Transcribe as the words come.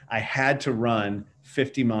I had to run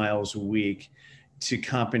 50 miles a week to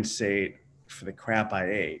compensate for the crap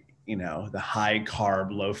I ate, the high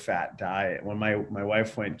carb, low fat diet. When my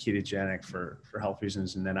wife went ketogenic for health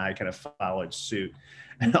reasons, and then I kind of followed suit,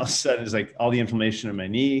 and all of a sudden it's like all the inflammation in my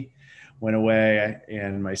knee went away,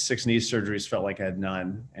 and my 6 knee surgeries felt like I had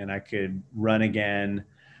none, and I could run again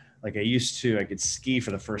like I used to. I could ski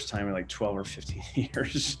for the first time in like 12 or 15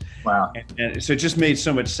 years. Wow. And so it just made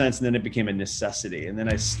so much sense. And then it became a necessity. And then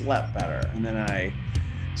I slept better. And then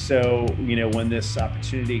when this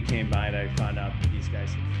opportunity came by, and I found out that these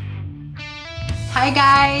guys. Hi,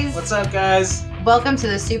 guys. What's up, guys? Welcome to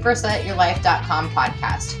the SupersetYourLife.com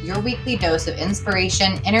podcast, your weekly dose of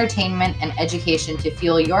inspiration, entertainment, and education to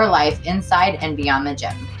fuel your life inside and beyond the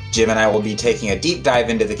gym. Jim and I will be taking a deep dive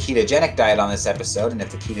into the ketogenic diet on this episode, and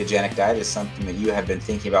if the ketogenic diet is something that you have been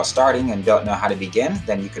thinking about starting and don't know how to begin,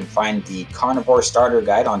 then you can find the Carnivore Starter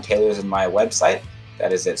Guide on Taylor's and my website.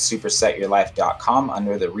 That is at SupersetYourLife.com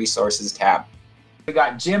under the Resources tab. We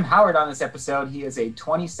got Jim Howard on this episode. He is a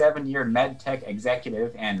 27-year MedTech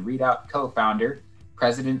executive and Readout co-founder,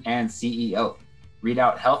 president, and CEO.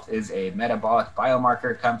 Readout Health is a metabolic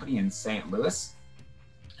biomarker company in St. Louis.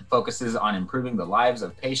 It focuses on improving the lives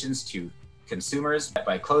of patients to consumers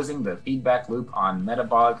by closing the feedback loop on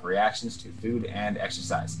metabolic reactions to food and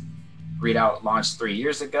exercise. Readout launched 3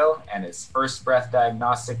 years ago, and its first breath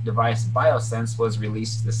diagnostic device, Biosense, was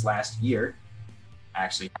released this last year. I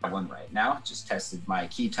actually have one right now. Just tested my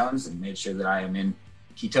ketones and made sure that I am in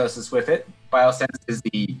ketosis with it. Biosense is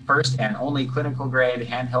the first and only clinical grade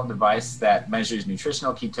handheld device that measures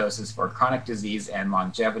nutritional ketosis for chronic disease and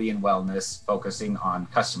longevity and wellness, focusing on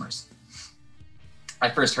customers. I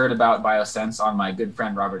first heard about Biosense on my good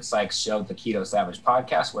friend Robert Sykes' show, the Keto Savage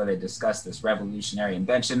podcast, where they discussed this revolutionary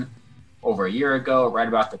invention over a year ago, right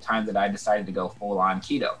about the time that I decided to go full on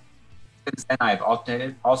keto. Since then, I've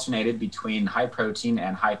alternated between high protein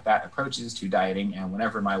and high fat approaches to dieting, and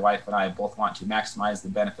whenever my wife and I both want to maximize the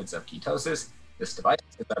benefits of ketosis, this device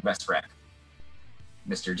is our best friend.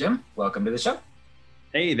 Mr. Jim, welcome to the show.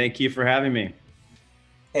 Hey, thank you for having me.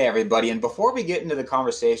 Hey, everybody. And before we get into the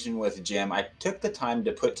conversation with Jim, I took the time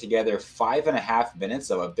to put together 5.5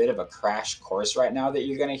 minutes of a bit of a crash course right now that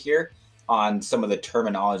you're going to hear on some of the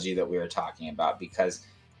terminology that we were talking about, because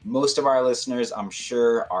most of our listeners, I'm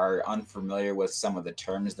sure, are unfamiliar with some of the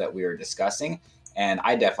terms that we were discussing, and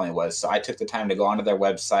I definitely was. So I took the time to go onto their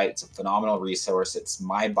website. It's a phenomenal resource. It's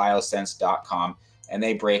mybiosense.com, and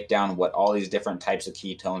they break down what all these different types of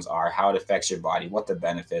ketones are, how it affects your body, what the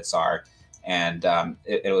benefits are, and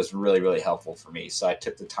it was really, really helpful for me. So I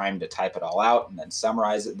took the time to type it all out and then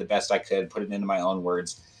summarize it the best I could, put it into my own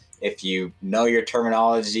words. If you know your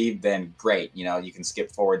terminology, then great. You can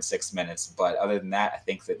skip forward 6 minutes. But other than that, I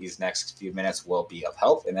think that these next few minutes will be of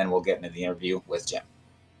help, and then we'll get into the interview with Jim.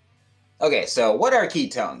 Okay, so what are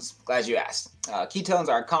ketones? Glad you asked. Ketones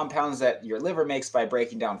are compounds that your liver makes by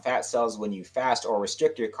breaking down fat cells when you fast or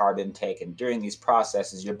restrict your carb intake. And during these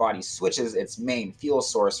processes, your body switches its main fuel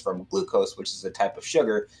source from glucose, which is a type of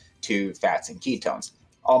sugar, to fats and ketones.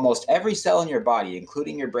 Almost every cell in your body,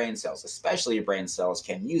 including your brain cells, especially your brain cells,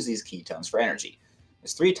 can use these ketones for energy.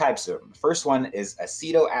 There's 3 types of them. The first one is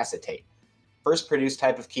acetoacetate. First produced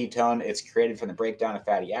type of ketone, it's created from the breakdown of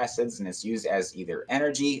fatty acids, and it's used as either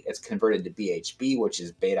energy, it's converted to BHB, which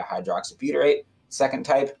is beta hydroxybutyrate, second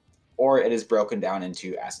type, or it is broken down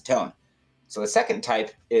into acetone. So the second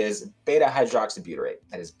type is beta hydroxybutyrate,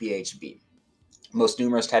 that is BHB. Most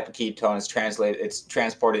numerous type of ketone it's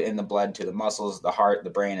transported in the blood to the muscles, the heart, the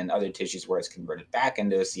brain, and other tissues, where it's converted back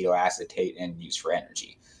into acetoacetate and used for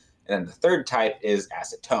energy. And then the third type is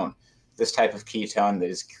acetone. This type of ketone that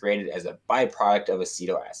is created as a byproduct of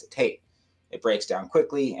acetoacetate. It breaks down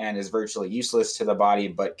quickly and is virtually useless to the body,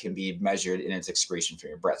 but can be measured in its excretion from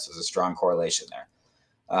your breath. So there's a strong correlation there.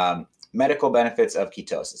 Medical benefits of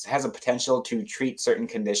ketosis. It has a potential to treat certain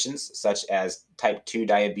conditions such as type 2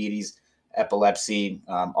 diabetes, epilepsy,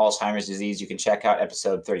 Alzheimer's disease. You can check out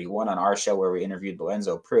episode 31 on our show where we interviewed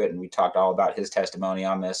Lorenzo Pruitt, and we talked all about his testimony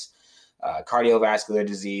on this. Cardiovascular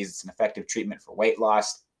disease. It's an effective treatment for weight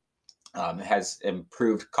loss. It has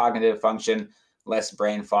improved cognitive function, less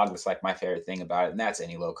brain fog. That's like my favorite thing about it, and that's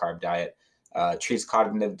any low-carb diet. Treats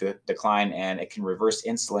cognitive decline, and it can reverse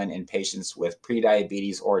insulin in patients with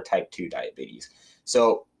prediabetes or type 2 diabetes.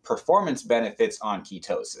 So performance benefits on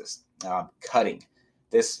ketosis. Cutting.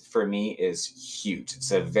 This for me is huge.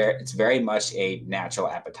 It's very much a natural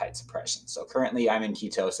appetite suppression. So currently I'm in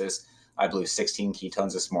ketosis. I blew 16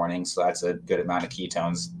 ketones this morning, so that's a good amount of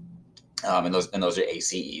ketones. And those are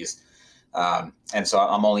ACEs. And so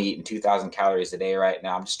I'm only eating 2,000 calories a day right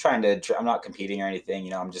now. I'm just trying to, I'm not competing or anything,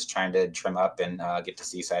 you know, I'm just trying to trim up and get to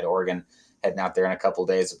Seaside, Oregon, heading out there in a couple of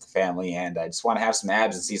days with the family. And I just want to have some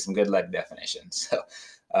abs and see some good leg definition. So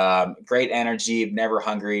great energy, never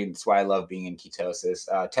hungry. That's why I love being in ketosis.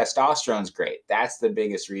 Testosterone's great. That's the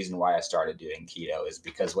biggest reason why I started doing keto, is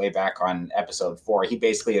because way back on episode 4, he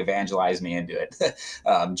basically evangelized me into it.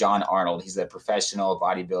 John Arnold, he's a professional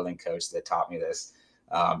bodybuilding coach that taught me this.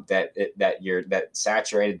 That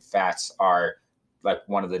saturated fats are like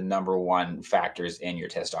one of the number one factors in your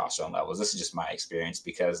testosterone levels. This is just my experience,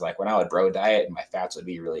 because like when I would bro diet and my fats would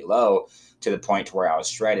be really low to the point to where I was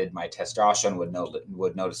shredded, my testosterone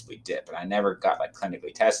would noticeably dip. And I never got like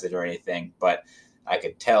clinically tested or anything, but I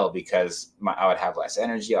could tell because I would have less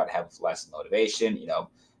energy. I would have less motivation. You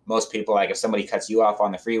know, most people, like if somebody cuts you off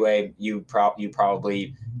on the freeway, you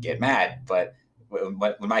probably get mad, but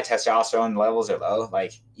when my testosterone levels are low,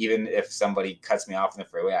 like even if somebody cuts me off in the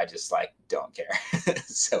freeway, I just like don't care.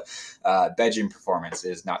 So bedroom performance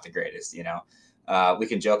is not the greatest, you know. We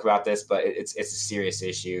can joke about this, but it's a serious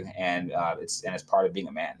issue, and it's part of being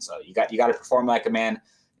a man. So you got to perform like a man,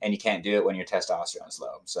 and you can't do it when your testosterone is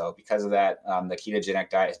low. So because of that, the ketogenic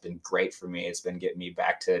diet has been great for me. It's been getting me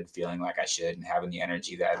back to feeling like I should and having the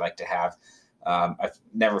energy that I'd like to have. I've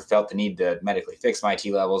never felt the need to medically fix my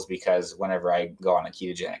T levels, because whenever I go on a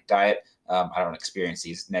ketogenic diet, I don't experience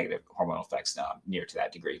these negative hormonal effects near to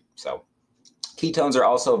that degree. So ketones are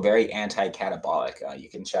also very anti-catabolic. You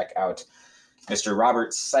can check out Mr.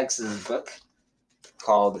 Robert Sykes's book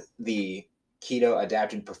called The Keto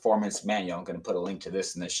Adapted Performance Manual. I'm going to put a link to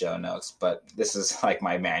this in the show notes, but this is like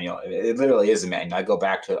my manual. It literally is a manual. I go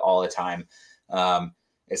back to it all the time.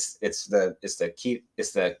 It's the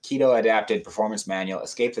Keto Adapted Performance Manual.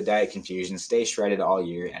 Escape the diet confusion, stay shredded all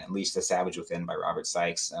year, and unleash the savage within, by Robert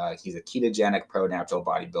Sykes. He's a ketogenic pro natural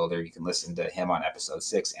bodybuilder. You can listen to him on episode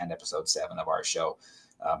 6 and episode 7 of our show.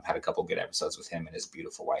 Had a couple good episodes with him and his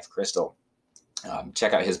beautiful wife, Crystal.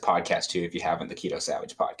 Check out his podcast too, if you haven't, the Keto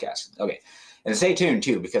Savage podcast. Okay. And stay tuned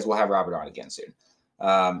too, because we'll have Robert on again soon.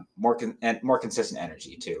 More consistent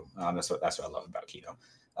energy too. That's what I love about keto.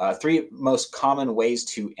 3 most common ways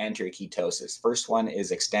to enter ketosis. First one is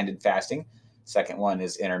extended fasting. Second one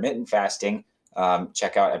is intermittent fasting.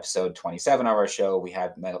 Check out episode 27 of our show. We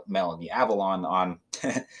had Melanie Avalon on,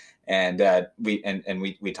 and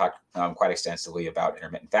we talked quite extensively about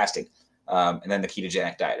intermittent fasting. And then the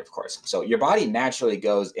ketogenic diet, of course. So your body naturally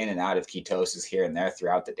goes in and out of ketosis here and there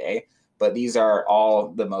throughout the day, but these are all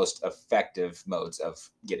the most effective modes of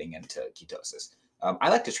getting into ketosis. I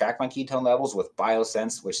like to track my ketone levels with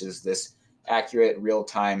Biosense, which is this accurate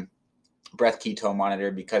real-time breath ketone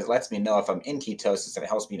monitor, because it lets me know if I'm in ketosis, and it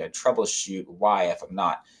helps me to troubleshoot why if I'm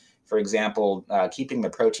not. For example, keeping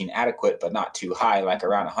the protein adequate but not too high, like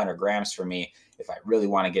around 100 grams for me, if I really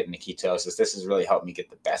want to get into ketosis. This has really helped me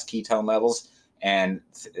get the best ketone levels, and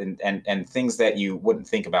things that you wouldn't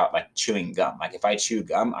think about, like chewing gum. Like if I chew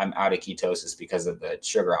gum, I'm out of ketosis because of the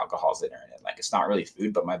sugar alcohols that are in it. Like it's not really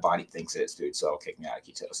food, but my body thinks it's food, so it'll kick me out of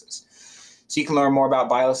ketosis. So you can learn more about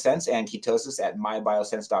Biosense and ketosis at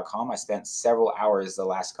mybiosense.com. I spent several hours the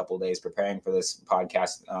last couple of days preparing for this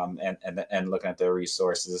podcast, and looking at their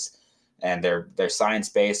resources, and they're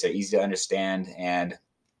science-based, they're easy to understand, and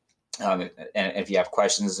if you have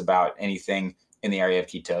questions about anything in the area of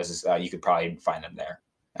ketosis, you could probably find them there.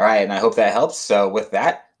 All right, and I hope that helps. So with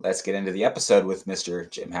that, let's get into the episode with Mr.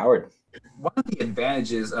 Jim Howard. One of the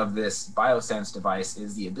advantages of this Biosense device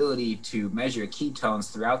is the ability to measure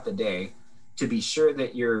ketones throughout the day to be sure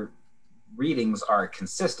that your readings are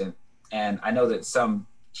consistent. And I know that some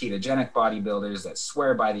ketogenic bodybuilders that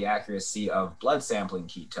swear by the accuracy of blood sampling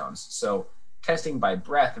ketones. So testing by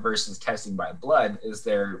breath versus testing by blood, is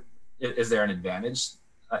there an advantage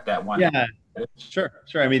that one? Yeah, sure.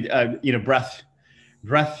 I mean,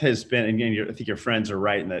 breath has been, and again, I think your friends are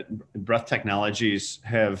right in that breath technologies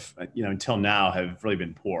have, until now have really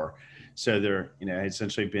been poor. So they're,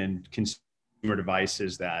 essentially been consumer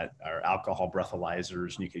devices that are alcohol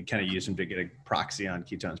breathalyzers, and you can kind of use them to get a proxy on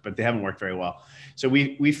ketones, but they haven't worked very well. So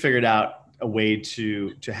we figured out a way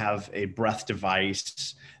to have a breath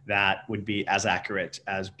device that would be as accurate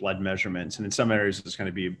as blood measurements. And in some areas, it's going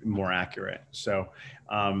to be more accurate. So,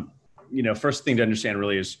 first thing to understand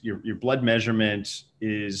really is your blood measurement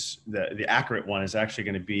is the accurate one is actually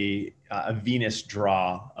going to be a venous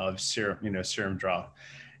draw of serum draw.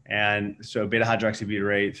 And so beta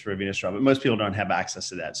hydroxybutyrate through a venous draw, but most people don't have access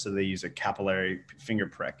to that. So they use a capillary finger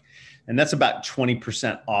prick. And that's about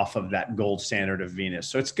 20% off of that gold standard of venous.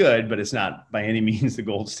 So it's good, but it's not by any means the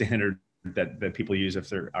gold standard that people use if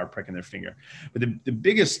they are pricking their finger. But the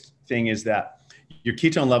biggest thing is that your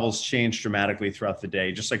ketone levels change dramatically throughout the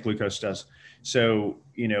day, just like glucose does. So,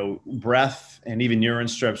 breath and even urine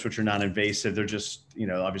strips, which are non-invasive, they're just,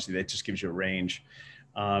 obviously that just gives you a range.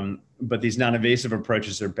 But these non-invasive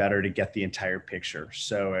approaches are better to get the entire picture.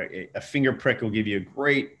 So a finger prick will give you a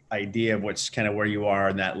great idea of what's kind of where you are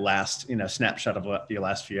in that last, snapshot of your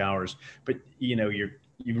last few hours. But,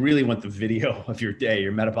 you really want the video of your day,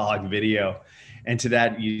 your metabolic video. And to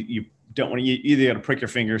that, you don't want to, you either got to prick your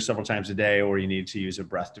finger several times a day, or you need to use a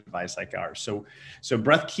breath device like ours. So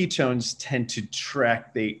breath ketones tend to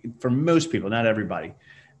track, for most people, not everybody,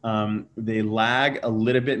 they lag a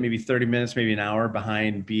little bit, maybe 30 minutes, maybe an hour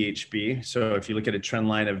behind BHB. So if you look at a trend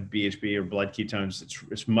line of BHB or blood ketones,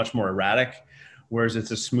 it's much more erratic, whereas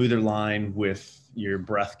it's a smoother line with your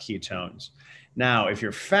breath ketones. Now, if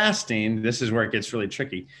you're fasting, this is where it gets really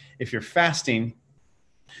tricky. If you're fasting,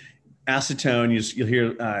 acetone, you'll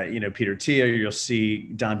hear, Peter Tia, you'll see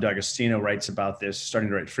Dom D'Agostino writes about this, starting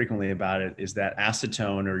to write frequently about it, is that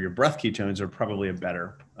acetone or your breath ketones are probably a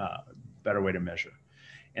better way to measure.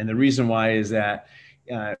 And the reason why is that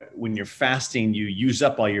when you're fasting, you use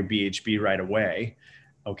up all your BHB right away.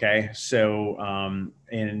 Okay. So,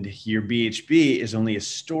 and your BHB is only a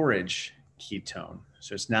storage ketone.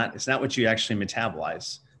 So it's not what you actually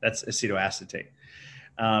metabolize. That's acetoacetate.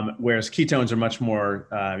 Whereas ketones are much more,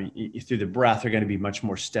 through the breath, are going to be much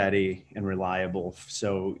more steady and reliable.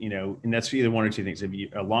 So, and that's either one or two things. If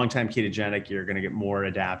you're a long-time ketogenic, you're going to get more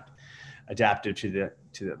adaptive to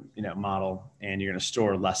the model, and you're going to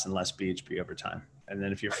store less and less BHB over time. And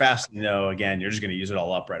then if you're fasting, though, again, you're just going to use it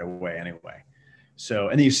all up right away anyway. So,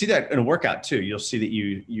 and then you see that in a workout too. You'll see that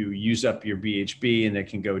you use up your BHB and it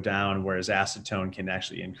can go down, whereas acetone can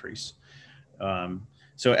actually increase.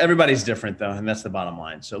 So everybody's different though, and that's the bottom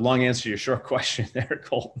line. So long answer to your short question there,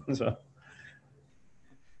 Colton. So.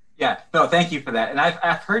 Yeah, no, thank you for that. And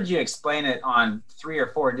I've heard you explain it on 3 or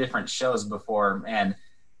 4 different shows before, and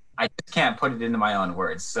I just can't put it into my own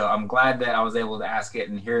words. So I'm glad that I was able to ask it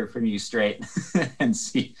and hear it from you straight and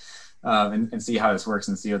see and see how this works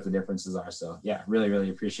and see what the differences are. So yeah, really, really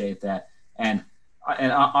appreciate that. And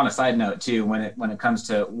on a side note too, when it comes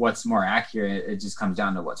to what's more accurate, it just comes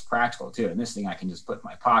down to what's practical too. And this thing I can just put in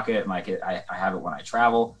my pocket, and I have it when I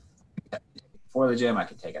travel. Before the gym, I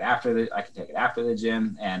can take it after the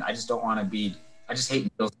gym, and I just don't want to be. I just hate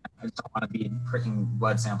needles. I just don't want to be pricking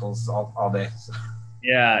blood samples all day. So.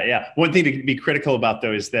 Yeah. One thing to be critical about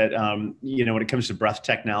though is that when it comes to breath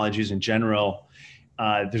technologies in general,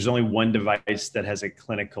 there's only one device that has a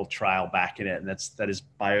clinical trial back in it, and that is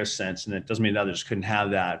Biosense. And it doesn't mean others couldn't have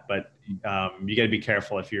that, but you got to be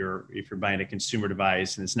careful if you're buying a consumer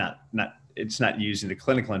device and it's not used in a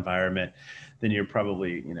clinical environment, then you're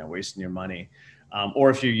probably wasting your money. Or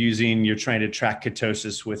if you're trying to track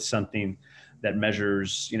ketosis with something that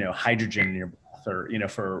measures hydrogen in your breath, or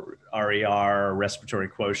for RER, respiratory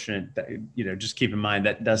quotient, just keep in mind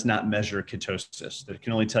that does not measure ketosis. That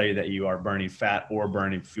can only tell you that you are burning fat or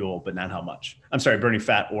burning fuel, but not how much. I'm sorry, burning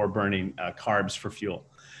fat or burning carbs for fuel,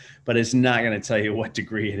 but it's not going to tell you what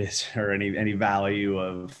degree it is or any value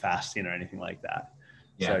of fasting or anything like that.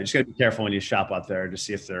 Yeah. So you just got to be careful when you shop out there to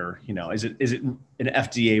see if they're, is it an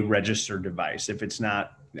FDA registered device? If it's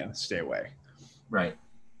not, stay away. Right.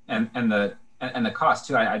 And the cost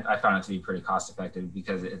too, I found it to be pretty cost effective,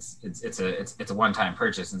 because it's a one-time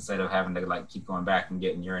purchase instead of having to keep going back and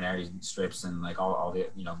getting urinary strips and all the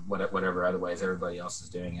whatever other ways everybody else is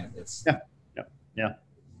doing it. It's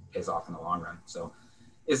pays off in the long run. So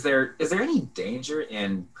is there any danger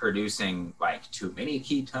in producing too many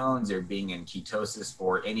ketones or being in ketosis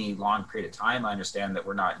for any long period of time? I understand that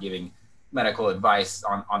we're not giving medical advice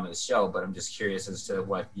on this show, but I'm just curious as to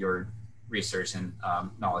what your research and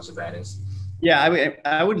knowledge of that is. Yeah,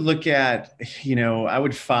 I would look at, I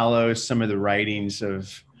would follow some of the writings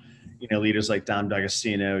of, leaders like Dom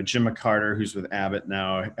D'Agostino. Jim McCarter, who's with Abbott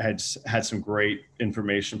now, had some great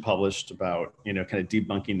information published about, kind of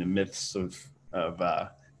debunking the myths of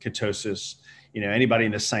ketosis. Anybody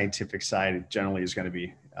in the scientific side generally is going to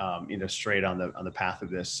be, straight on the path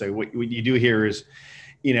of this. So what you do here is,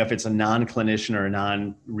 if it's a non-clinician or a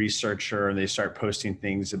non-researcher and they start posting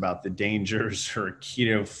things about the dangers or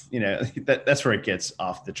keto, that's where it gets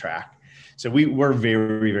off the track. So we're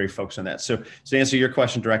very, very focused on that. So to answer your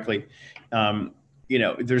question directly,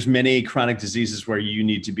 there's many chronic diseases where you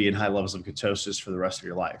need to be in high levels of ketosis for the rest of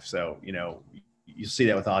your life. So, you'll see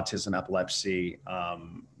that with autism, epilepsy,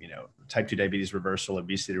 type 2 diabetes reversal,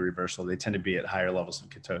 obesity reversal. They tend to be at higher levels of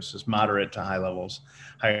ketosis, moderate to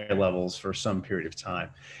higher levels for some period of time.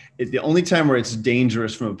 The only time where it's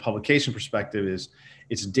dangerous from a publication perspective is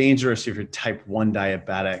it's dangerous if you're type 1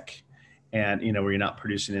 diabetic and, where you're not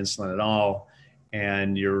producing insulin at all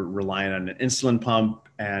and you're relying on an insulin pump,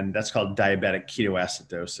 and that's called diabetic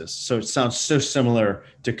ketoacidosis. So it sounds so similar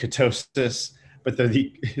to ketosis, but they're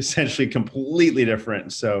essentially completely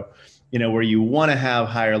different. So, where you want to have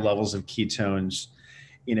higher levels of ketones,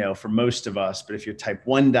 for most of us, but if you're type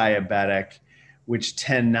 1 diabetic, which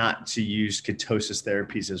tend not to use ketosis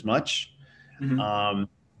therapies as much,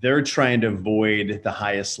 they're trying to avoid the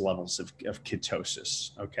highest levels of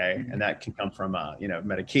ketosis. Okay. Mm-hmm. And that can come from,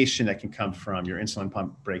 medication, that can come from your insulin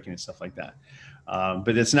pump breaking and stuff like that.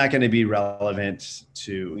 But it's not going to be relevant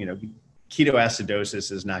to,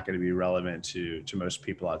 ketoacidosis is not going to be relevant to most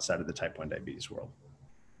people outside of the type 1 diabetes world.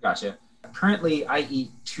 Gotcha. Currently, I eat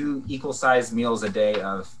 2 equal-sized meals a day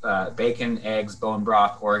of bacon, eggs, bone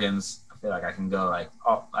broth, organs. I feel like I can go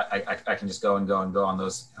I can just go on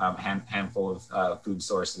those handful of food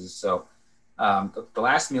sources. So the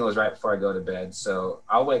last meal is right before I go to bed. So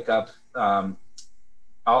I'll wake up.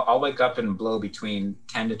 I'll wake up and blow between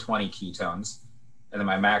 10 to 20 ketones, and then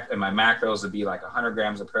my macros would be like 100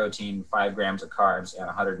 grams of protein, 5 grams of carbs, and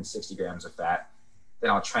 160 grams of fat. Then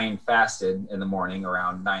I'll train fasted in the morning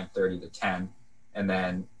around 9:30 to 10, and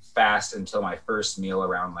then fast until my first meal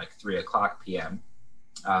around like 3 o'clock p.m.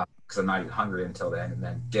 Because I'm not even hungry until then, and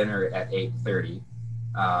then dinner at 8:30.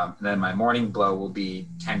 And then my morning blow will be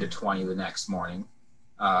 10 to 20 the next morning.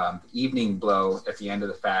 The evening blow at the end of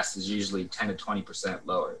the fast is usually 10 to 20%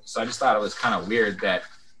 lower. So I just thought it was kind of weird that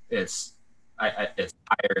it's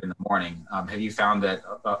higher in the morning. Have you found that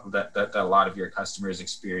that a lot of your customers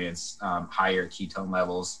experience higher ketone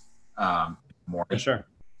levels more? Sure.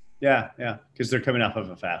 Yeah. Because they're coming off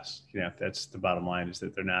of a fast. That's the bottom line, is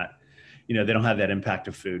that they're not, they don't have that impact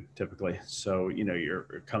of food typically. So,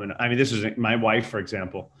 you're coming, this is my wife, for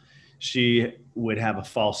example. She would have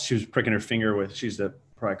she was pricking her finger she's a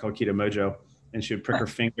product called Keto Mojo, and she would prick her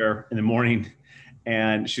finger in the morning,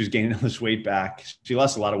 and she was gaining all this weight back. She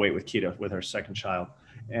lost a lot of weight with keto with her second child.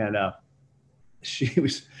 And she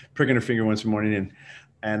was pricking her finger once morning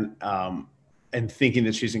and thinking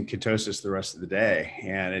that she's in ketosis the rest of the day.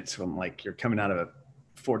 And it's like, you're coming out of a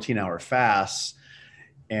 14-hour fast,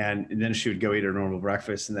 and then she would go eat her normal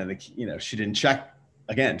breakfast. And then, she didn't check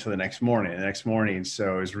again until the next morning.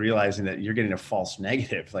 So I was realizing that you're getting a false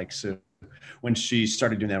negative. Like, so when she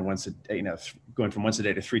started doing that once a day, going from once a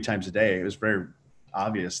day to 3 times a day, it was very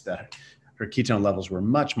obvious that her ketone levels were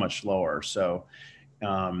much, much lower. So,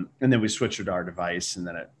 and then we switched her to our device, and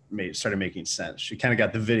then it started making sense. She kind of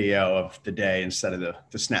got the video of the day instead of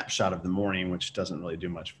the snapshot of the morning, which doesn't really do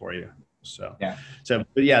much for you. So, yeah.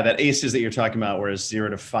 But yeah, that ACEs that you're talking about, whereas 0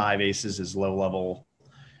 to 5 ACEs is low level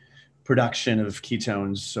production of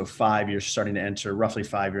ketones. So 5, you're starting to enter, roughly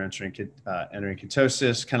 5, you're entering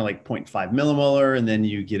ketosis, kind of like 0.5 millimolar. And then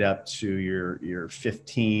you get up to your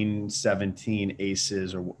 15, 17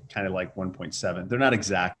 ACEs, or kind of like 1.7. They're not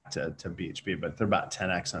exact to BHB, but they're about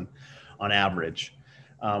 10x on average.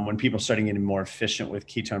 When people are starting getting more efficient with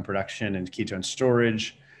ketone production and ketone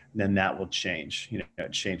storage, then that will change.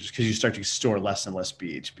 It changes because you start to store less and less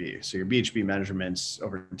BHB. So your BHB measurements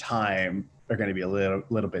over time are going to be a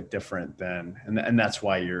little bit different and that's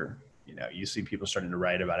why you see people starting to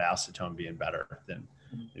write about acetone being better than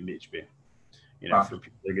BHB, wow. For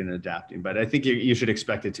people that are going to adapting. But I think you should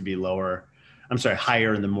expect it to be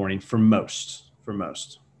higher in the morning for most.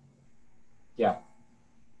 Yeah.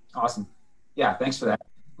 Awesome. Yeah. Thanks for that.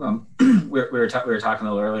 We were talking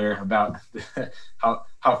a little earlier about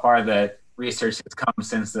how far the research has come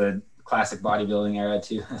since the classic bodybuilding era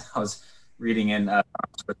too. I was reading in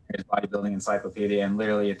bodybuilding encyclopedia, and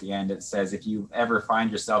literally at the end it says, if you ever find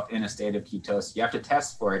yourself in a state of ketosis, you have to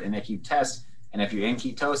test for it. And if you're in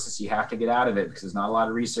ketosis, you have to get out of it, because there's not a lot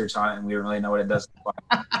of research on it, and we don't really know what it does.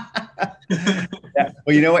 Yeah.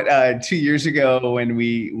 Well, you know what? 2 years ago, when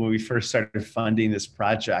we first started funding this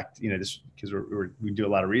project, because we do a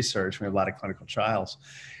lot of research, we have a lot of clinical trials.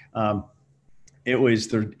 It was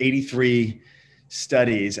the 83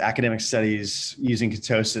 studies, academic studies using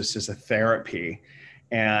ketosis as a therapy,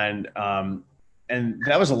 and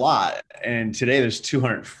that was a lot. And today there's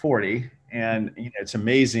 240, and it's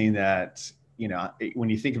amazing that when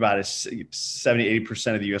you think about it, 70,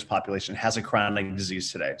 80% of the US population has a chronic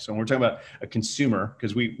disease today. So when we're talking about a consumer,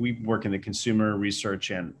 because we work in the consumer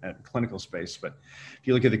research and clinical space, but if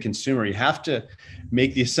you look at the consumer, you have to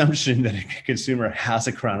make the assumption that a consumer has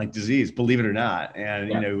a chronic disease, believe it or not.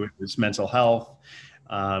 And, it's mental health,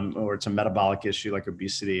 or it's a metabolic issue like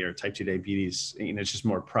obesity or type 2 diabetes, it's just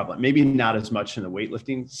more prevalent. Maybe not as much in the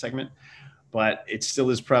weightlifting segment, but it still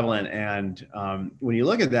is prevalent. And when you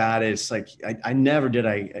look at that, it's like, I never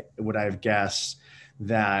would I have guessed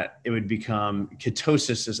that it would become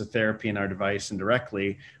ketosis as a therapy in our device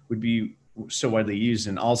indirectly would be so widely used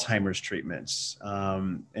in Alzheimer's treatments.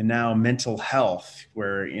 And now mental health,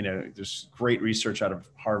 where, there's great research out of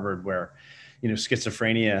Harvard where,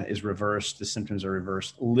 schizophrenia is reversed, the symptoms are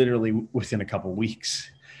reversed literally within a couple of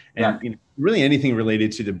weeks. And really anything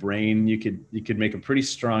related to the brain, you could make a pretty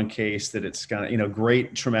strong case that it's got,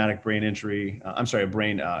 great traumatic brain injury. A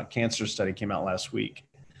brain cancer study came out last week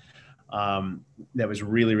that was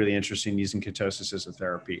really, really interesting using ketosis as a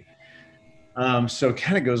therapy. So it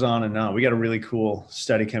kind of goes on and on. We got a really cool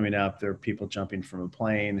study coming up. There are people jumping from a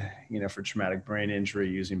plane, for traumatic brain injury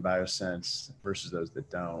using Biosense versus those that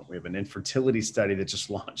don't. We have an infertility study that just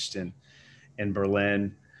launched in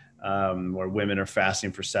Berlin. Where women are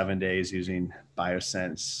fasting for 7 days using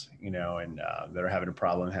Biosense, and they're having a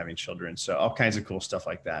problem having children. So all kinds of cool stuff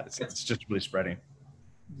like that. It's just really spreading.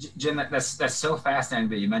 Jim, that's so fascinating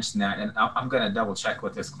that you mentioned that, and I'm going to double check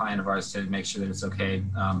with this client of ours to make sure that it's okay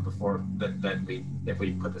before if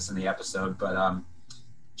we put this in the episode. But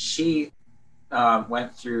she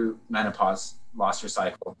went through menopause, lost her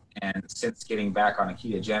cycle, and since getting back on a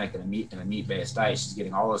ketogenic and a meat-based diet, she's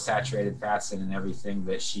getting all those saturated fats in and everything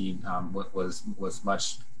that she was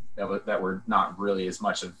much that were not really as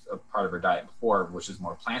much of a part of her diet before, which is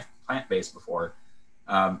more plant-based before.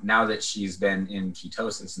 Now that she's been in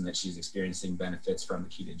ketosis and that she's experiencing benefits from the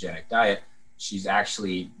ketogenic diet, she's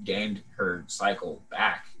actually gained her cycle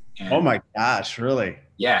back. And, oh my gosh, really?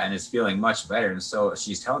 Yeah, and is feeling much better. And so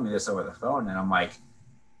she's telling me this over the phone, and I'm like,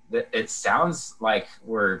 it sounds like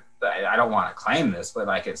I don't want to claim this, but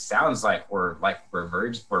like, it sounds like we're like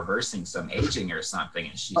reversing some aging or something.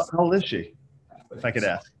 And she's, how old is she? If I could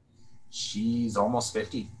ask. She's almost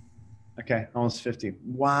 50. Okay. Almost 50.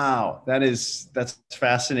 Wow. That's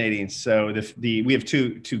fascinating. So we have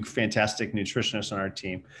two fantastic nutritionists on our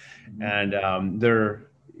team, and they're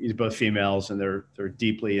both females, and they're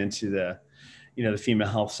deeply into the female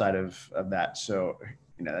health side of that. So,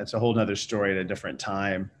 that's a whole nother story at a different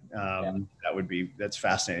time. That's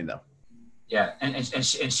fascinating though. Yeah. And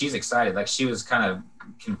she's excited. Like, she was kind of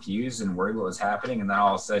confused and worried what was happening. And then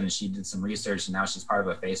all of a sudden she did some research, and now she's part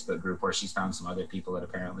of a Facebook group where she's found some other people that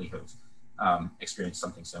apparently have experienced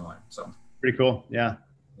something similar. So pretty cool. Yeah.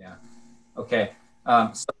 Yeah. Okay.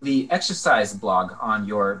 So the exercise blog on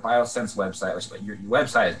your Biosense website, which your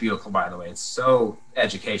website is beautiful, by the way. It's so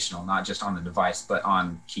educational, not just on the device, but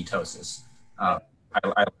on ketosis. I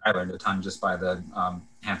learned a ton just by the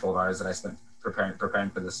handful of hours that I spent preparing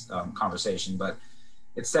for this conversation. But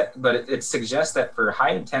it suggests that for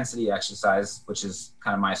high intensity exercise, which is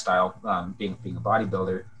kind of my style, being a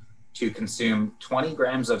bodybuilder, to consume 20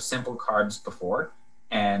 grams of simple carbs before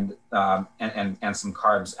and some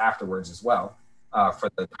carbs afterwards as well for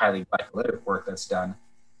the highly glycolytic work that's done.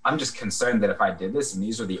 I'm just concerned that if I did this and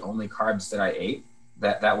these are the only carbs that I ate,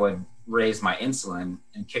 that would raise my insulin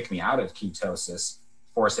and kick me out of ketosis,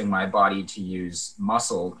 forcing my body to use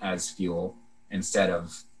muscle as fuel instead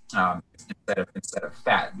of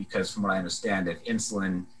fat. Because from what I understand, if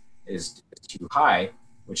insulin is too high,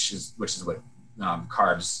 which is what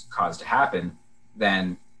carbs cause to happen,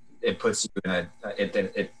 then it puts you in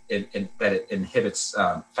it inhibits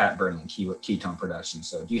fat burning and ketone production.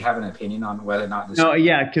 So do you have an opinion on whether or not this? No,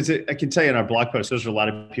 yeah, because I can tell you in our blog post, there's a lot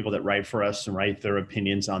of people that write for us and write their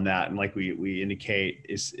opinions on that. And like we indicate,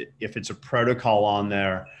 is if it's a protocol on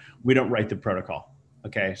there, we don't write the protocol.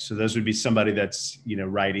 Okay, so those would be somebody that's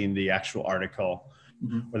writing the actual article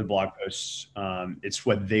or the blog posts. It's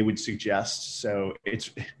what they would suggest. So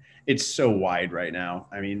it's so wide right now.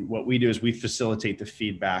 I mean, what we do is we facilitate the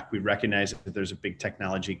feedback. We recognize that there's a big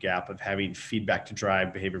technology gap of having feedback to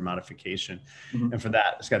drive behavior modification. And for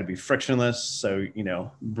that, it's got to be frictionless. So,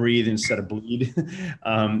 breathe instead of bleed.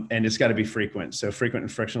 And it's got to be frequent. So frequent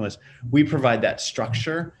and frictionless. We provide that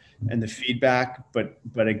structure and the feedback, but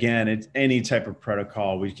again, it's any type of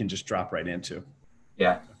protocol we can just drop right into.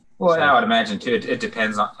 Yeah. Well, I would imagine too, it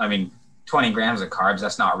depends on, 20 grams of carbs,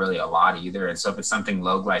 that's not really a lot either. And so if it's something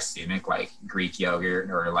low glycemic, like Greek yogurt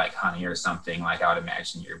or like honey or something, like I would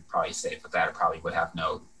imagine you're probably safe with that. It probably would have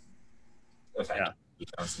no effect.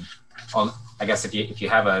 Yeah. Well, I guess if you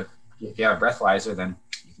have if you have a breathalyzer, then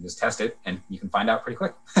you can just test it and you can find out pretty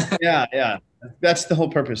quick. Yeah. That's the whole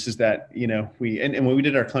purpose, is that, and when we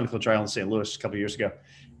did our clinical trial in St. Louis a couple of years ago,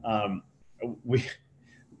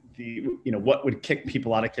 what would kick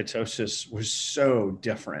people out of ketosis was so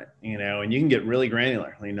different, and you can get really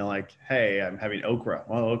granular, like, hey, I'm having okra.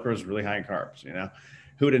 Well, okra is really high in carbs,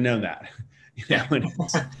 who would have known that?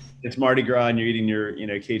 It's Mardi Gras and you're eating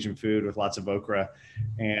your, Cajun food with lots of okra,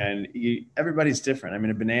 and everybody's different. I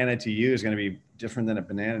mean, a banana to you is going to be different than a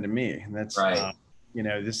banana to me. And that's, right.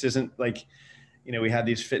 This isn't like, we had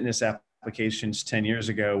these fitness applications 10 years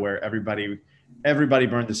ago where everybody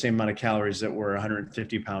burned the same amount of calories that were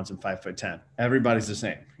 150 pounds and 5'10". Everybody's the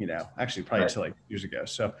same, actually probably until like years ago.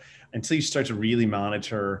 So until you start to really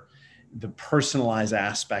monitor the personalized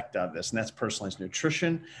aspect of this, and that's personalized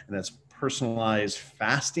nutrition, and that's personalized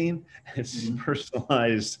fasting, it's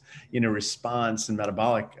personalized, response and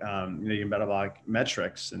metabolic, your metabolic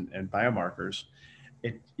metrics and biomarkers.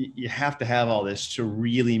 You have to have all this to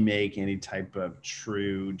really make any type of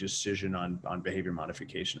true decision on behavior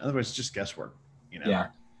modification. Otherwise, it's just guesswork. Yeah.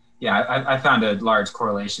 I found a large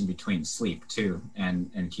correlation between sleep too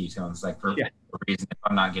and ketones. Like for reason, if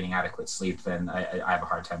I'm not getting adequate sleep, then I have a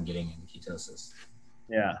hard time getting into ketosis.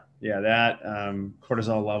 Yeah. That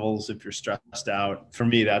cortisol levels, if you're stressed out, for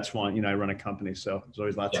me, that's one. I run a company, so there's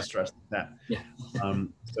always lots of stress like that. Yeah.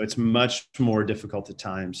 So it's much more difficult at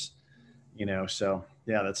times. So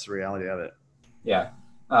yeah, that's the reality of it. Yeah.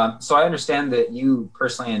 So I understand that you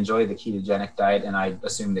personally enjoy the ketogenic diet, and I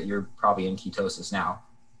assume that you're probably in ketosis now.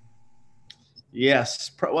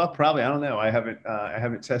 Yes. Well, probably. I don't know. I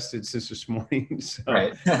haven't tested since this morning. So,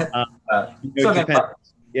 right. It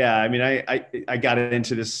depends. Yeah. I mean, I got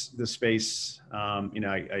into this space.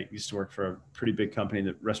 I used to work for a pretty big company in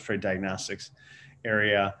the respiratory diagnostics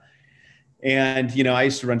area. And, I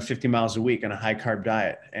used to run 50 miles a week on a high carb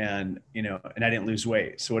diet, and I didn't lose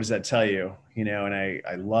weight. So what does that tell you? And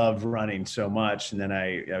I loved running so much. And then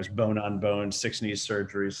I was bone on bone, 6 knee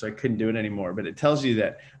surgeries. So I couldn't do it anymore. But it tells you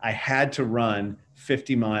that I had to run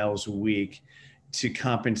 50 miles a week to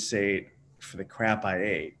compensate for the crap I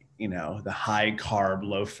ate, the high carb,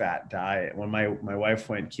 low fat diet. When my wife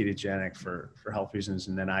went ketogenic for health reasons,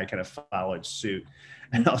 and then I kind of followed suit,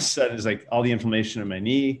 and all of a sudden it's like all the inflammation in my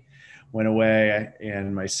knee went away,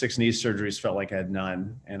 and my 6 knee surgeries felt like I had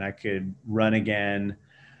none, and I could run again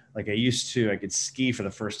like I used to. I could ski for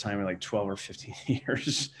the first time in like 12 or 15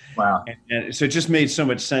 years. Wow. And so it just made so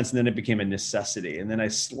much sense. And then it became a necessity. And then I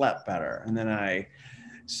slept better. And then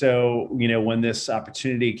when this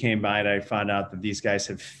opportunity came by, and I found out that these guys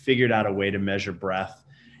have figured out a way to measure breath.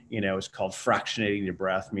 It's called fractionating your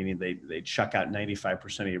breath, meaning they chuck out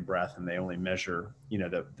 95% of your breath, and they only measure,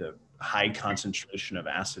 the high concentration of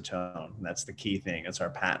acetone. And that's the key thing. That's our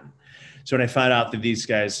patent. So when I found out that these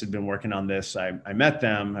guys had been working on this, I met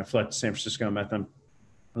them. I flew out to San Francisco and met them.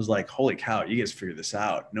 I was like, holy cow, you guys figured this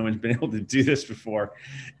out. No one's been able to do this before.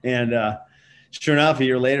 And sure enough, a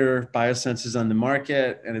year later, Biosense is on the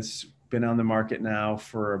market, and it's been on the market now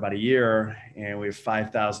for about a year, and we have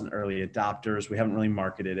 5,000 early adopters. We haven't really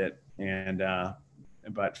marketed it,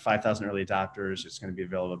 but 5,000 early adopters. It's going to be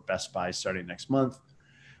available at Best Buy starting next month.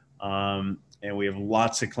 And we have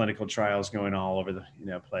lots of clinical trials going all over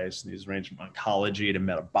the place. And these range from oncology to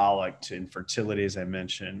metabolic to infertility, as I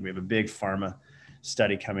mentioned. We have a big pharma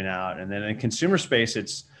study coming out. And then in consumer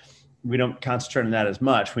space, we don't concentrate on that as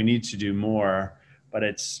much. We need to do more, but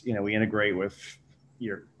we integrate with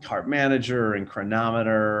your carb manager and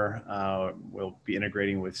chronometer. We'll be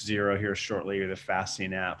integrating with Zero here shortly, or the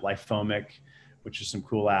fasting app, Lifomic, which is some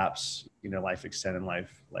cool apps, Life Extend and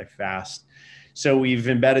Life Fast. So we've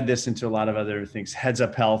embedded this into a lot of other things. Heads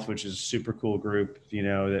Up Health, which is a super cool group,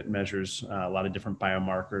 that measures a lot of different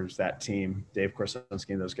biomarkers. That team, Dave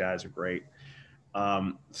Korsunski, those guys are great.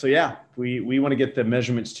 So yeah, we want to get the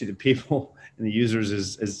measurements to the people and the users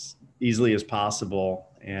as easily as possible.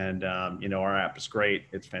 And, our app is great.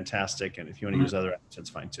 It's fantastic. And if you want to use other apps, that's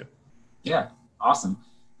fine too. Yeah. Awesome.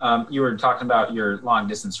 You were talking about your long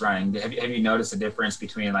distance running. Have you noticed a difference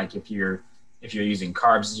between, like, if you're using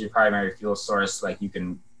carbs as your primary fuel source, like you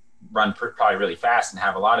can run probably really fast and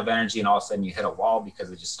have a lot of energy, and all of a sudden you hit a wall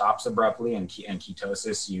because it just stops abruptly, and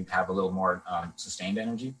ketosis, you have a little more sustained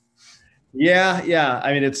energy? Yeah.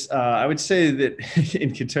 I mean, I would say that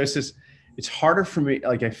in ketosis, it's harder for me.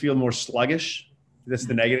 Like, I feel more sluggish. That's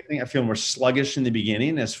the negative thing. I feel more sluggish in the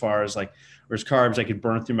beginning, as far as like, whereas carbs, I could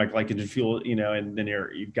burn through my glycogen fuel, and then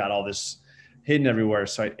you've got all this hidden everywhere.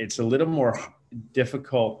 So it's a little more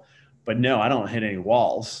difficult, but no, I don't hit any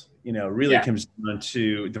walls. Really comes down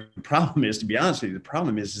to, the problem is, to be honest with you, the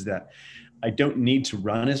problem is that I don't need to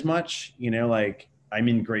run as much, like I'm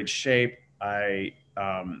in great shape. I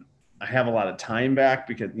have a lot of time back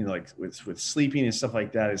because, you know, like with sleeping and stuff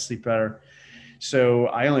like that, I sleep better. So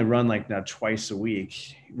I only run like now twice a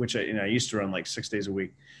week, which I used to run like 6 days a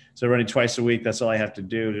week. So running twice a week, that's all I have to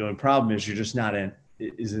do. The only problem is you're just not in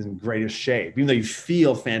greatest shape, even though you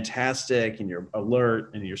feel fantastic and you're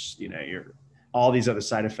alert and you're all these other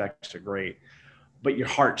side effects are great, but your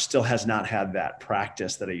heart still has not had that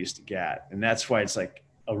practice that I used to get. And that's why it's like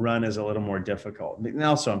a run is a little more difficult. And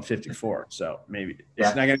also I'm 54, so maybe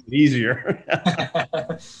it's not going to be easier.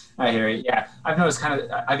 I hear you. Yeah. I've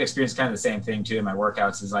experienced kind of the same thing too in my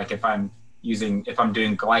workouts, is like if I'm doing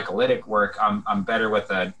glycolytic work, I'm better with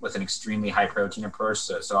an extremely high protein approach.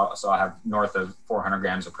 So I'll have north of 400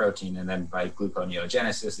 grams of protein, and then by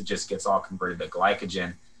gluconeogenesis, it just gets all converted to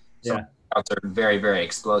glycogen. So workouts are very, very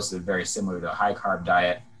explosive, very similar to a high carb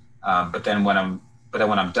diet. But then when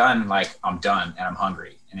I'm done, like I'm done and I'm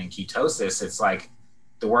hungry. And in ketosis, it's like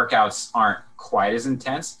the workouts aren't quite as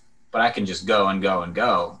intense, but I can just go and go and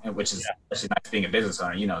go, and which is especially nice being a business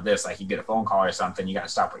owner. You know, this, like you get a phone call or something, you got to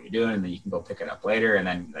stop what you're doing, and then you can go pick it up later. And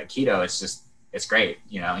then like keto, it's great.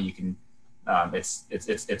 You know, you can,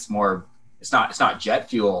 it's more, it's not jet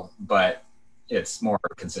fuel, but it's more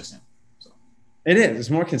consistent. So. It is. It's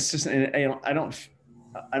more consistent, and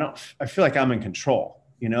I feel like I'm in control.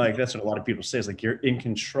 You know, like that's what a lot of people say is like you're in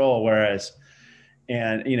control. Whereas,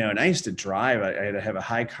 and I used to drive. I had to have a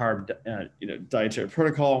high carb, dietary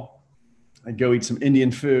protocol. I'd go eat some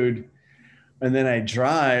Indian food, and then I'd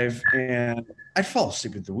drive, and I'd fall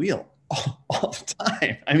asleep at the wheel all the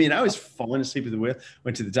time. I mean, I was falling asleep at the wheel.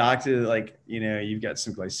 Went to the doctor, like, you've got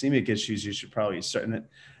some glycemic issues. You should probably start.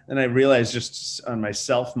 And I realized just on my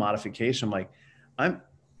self modification, I'm like,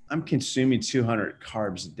 I'm consuming 200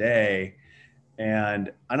 carbs a day.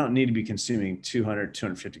 And I don't need to be consuming 200,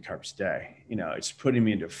 250 carbs a day. It's putting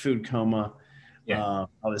me into a food coma,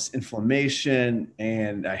 all this inflammation,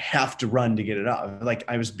 and I have to run to get it out. Like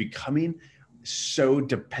I was becoming so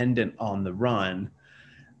dependent on the run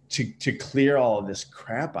to clear all of this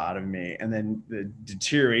crap out of me. And then the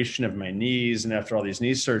deterioration of my knees, and after all these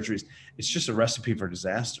knee surgeries, it's just a recipe for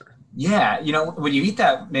disaster. Yeah. When you eat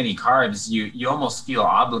that many carbs, you almost feel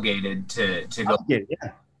obligated to go.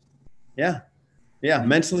 Yeah,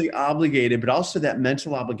 mentally obligated, but also that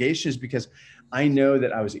mental obligation is because I know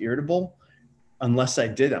that I was irritable unless I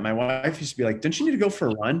did that. My wife used to be like, don't you need to go for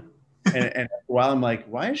a run? And while I'm like,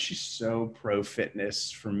 why is she so pro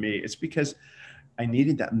fitness for me? It's because I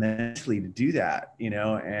needed that mentally to do that,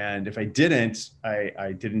 and if I didn't,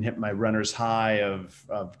 I didn't hit my runner's high of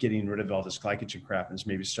getting rid of all this glycogen crap, and it's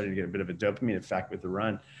maybe starting to get a bit of a dopamine effect with the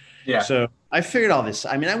run. Yeah. So I figured all this.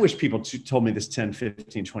 I mean, I wish people told me this 10,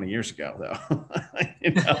 15, 20 years ago, though.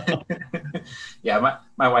 Yeah.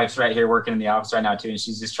 My wife's right here working in the office right now too. And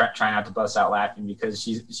she's just trying not to bust out laughing because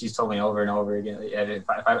she's told me over and over again, if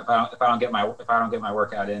I don't get my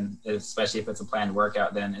workout in, especially if it's a planned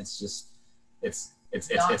workout, then it's nuts.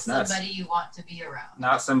 Not somebody you want to be around.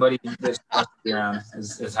 Not somebody that you want to be around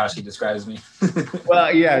is how she describes me.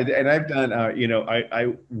 Well, yeah. And I've done,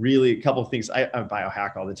 I really, a couple of things. I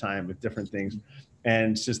biohack all the time with different things.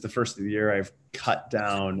 And since the first of the year, I've cut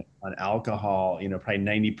down on alcohol, probably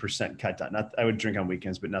 90% cut down. I would drink on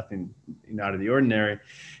weekends, but nothing out of the ordinary.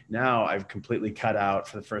 Now I've completely cut out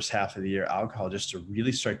for the first half of the year alcohol, just to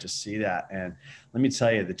really start to see that. And let me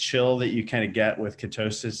tell you, the chill that you kind of get with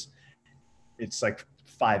ketosis, it's like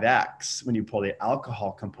 5x when you pull the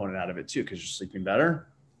alcohol component out of it too, because you're sleeping better,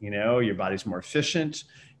 your body's more efficient,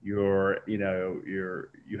 you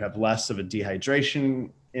have less of a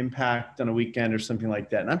dehydration impact on a weekend or something like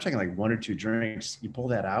that. And I'm talking like 1 or 2 drinks, you pull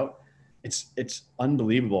that out, it's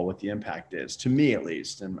unbelievable what the impact is, to me at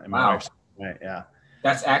least. And my wife's right. Yeah.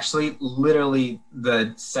 That's actually literally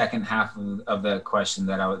the second half of the question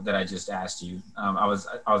that I just asked you. I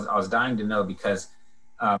was dying to know because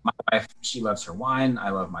my wife, she loves her wine.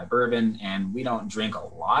 I love my bourbon, and we don't drink a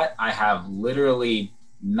lot. I have literally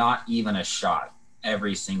not even a shot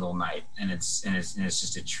every single night, and it's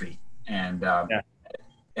just a treat. And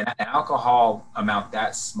an alcohol amount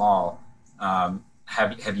that small,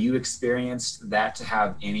 have you experienced that to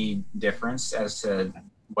have any difference as to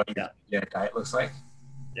what your diet looks like?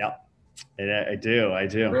 Yeah, I do.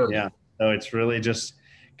 Really? Yeah. So it's really just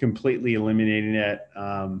completely eliminating it.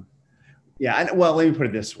 Well, let me put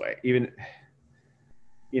it this way. Even,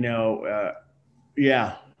 to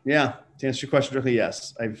answer your question directly,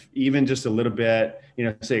 yes. I've even just a little bit,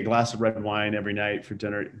 say a glass of red wine every night for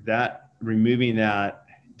dinner, that removing that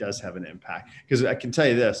does have an impact. Because I can tell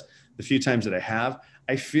you this, the few times that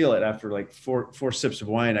I feel it after like four sips of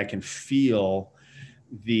wine, I can feel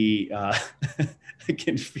I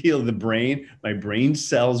can feel my brain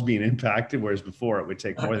cells being impacted, whereas before it would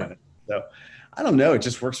take more than it. So I don't know. It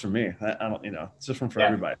just works for me. I don't, it's different for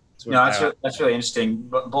everybody. That's really interesting.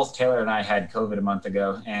 Both Taylor and I had COVID a month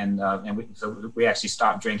ago, and we actually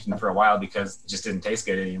stopped drinking for a while because it just didn't taste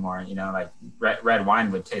good anymore. Like red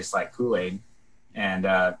wine would taste like Kool-Aid, and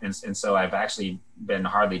so I've actually been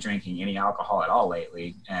hardly drinking any alcohol at all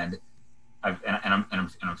lately, and I'm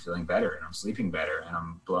feeling better, and I'm sleeping better, and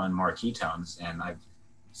I'm blowing more ketones, and I'm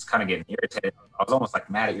just kind of getting irritated. I was almost like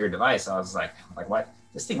mad at your device. I was like what?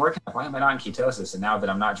 This thing working? Why am I not in ketosis? And now that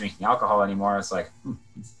I'm not drinking alcohol anymore, it's like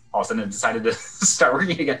all of a sudden it decided to start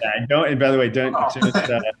working again. Yeah, and by the way,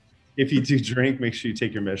 if you do drink, make sure you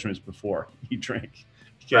take your measurements before you drink,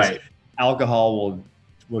 because alcohol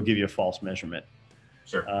will give you a false measurement.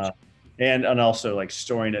 Sure. And also like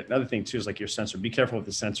storing it. Another thing too is like your sensor. Be careful with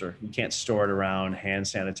the sensor. You can't store it around hand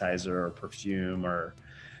sanitizer or perfume, or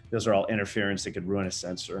those are all interference that could ruin a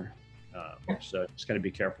sensor. So just got to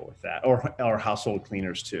be careful with that. Or household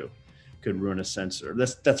cleaners too could ruin a sensor.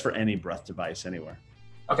 That's for any breath device anywhere.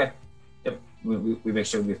 Okay. Yep. We make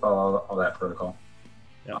sure we follow all that protocol.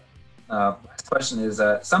 Yeah. Last question is,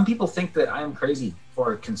 some people think that I'm crazy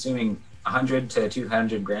for consuming 100 to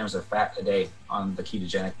 200 grams of fat a day on the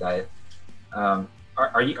ketogenic diet.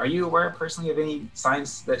 Are you aware personally of any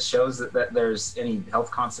science that shows that there's any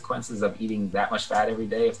health consequences of eating that much fat every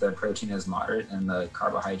day if the protein is moderate and the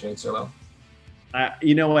carbohydrates are low?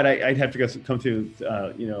 You know what? I'd have to come through,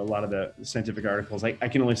 a lot of the scientific articles. I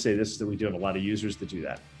can only say this, that we do have a lot of users that do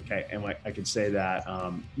that. Okay. And I could say that,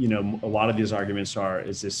 a lot of these arguments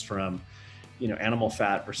is this from, animal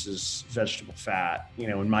fat versus vegetable fat.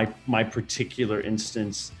 In my particular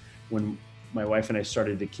instance, when my wife and I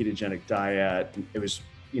started the ketogenic diet, it was,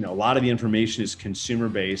 a lot of the information is consumer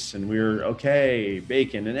based, and we were okay,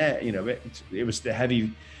 bacon and it was the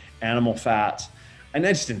heavy animal fat. And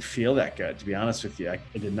I just didn't feel that good, to be honest with you. I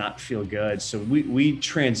did not feel good. So we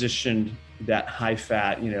transitioned that high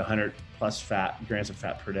fat, 100 plus grams of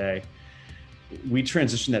fat per day. We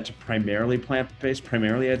transitioned that to primarily plant-based,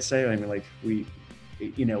 I'd say. I mean, like we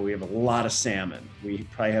have a lot of salmon. We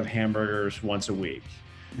probably have hamburgers once a week,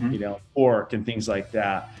 pork and things like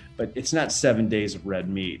that. But it's not 7 days of red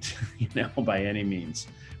meat, by any means.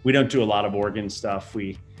 We don't do a lot of organ stuff.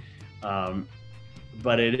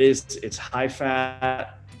 But it's high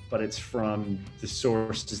fat, but it's from the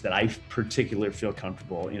sources that I particularly feel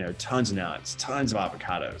comfortable. Tons of nuts, tons of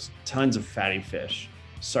avocados, tons of fatty fish,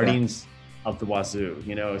 sardines out the wazoo,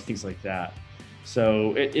 things like that.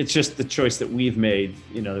 So it's just the choice that we've made,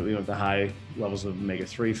 that we have the high levels of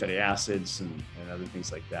omega-3 fatty acids and other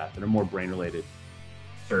things like that are more brain related.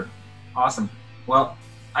 Sure. Awesome. Well,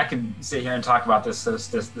 I could sit here and talk about this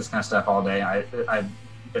kind of stuff all day. I've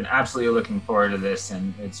been absolutely looking forward to this,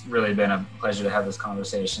 and it's really been a pleasure to have this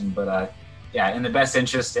conversation. But in the best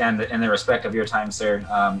interest and in the respect of your time, sir,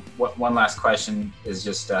 one last question is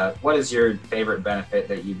just, what is your favorite benefit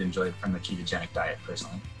that you've enjoyed from the ketogenic diet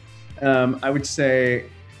personally? I would say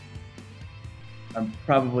I'm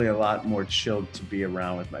probably a lot more chilled to be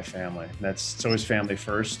around with my family. It's always family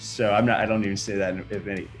first. So I don't even say that in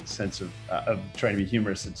any sense of trying to be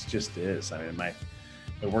humorous. It just is. I mean,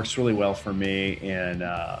 it works really well for me,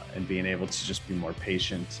 and being able to just be more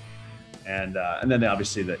patient, and then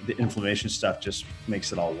obviously the inflammation stuff just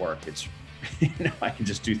makes it all work. It's I can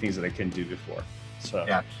just do things that I couldn't do before. So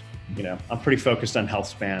I'm pretty focused on health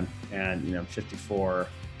span, and I'm 54,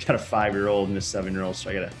 got a 5-year-old and a 7-year-old,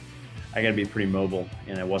 so I gotta be pretty mobile,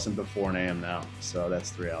 and I wasn't before, and I am now. So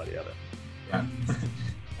that's the reality of it. Yeah,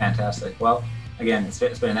 fantastic. Well, again, it's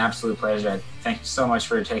been an absolute pleasure. Thank you so much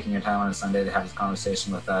for taking your time on a Sunday to have this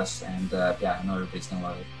conversation with us. And I know everybody's going to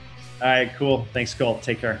love it. All right, cool. Thanks, Cole.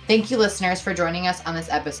 Take care. Thank you, listeners, for joining us on this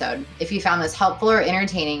episode. If you found this helpful or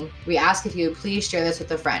entertaining, we ask if you would please share this with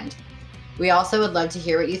a friend. We also would love to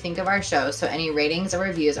hear what you think of our show, so any ratings or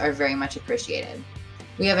reviews are very much appreciated.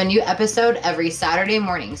 We have a new episode every Saturday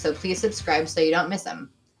morning, so please subscribe so you don't miss them.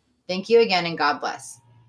 Thank you again, and God bless.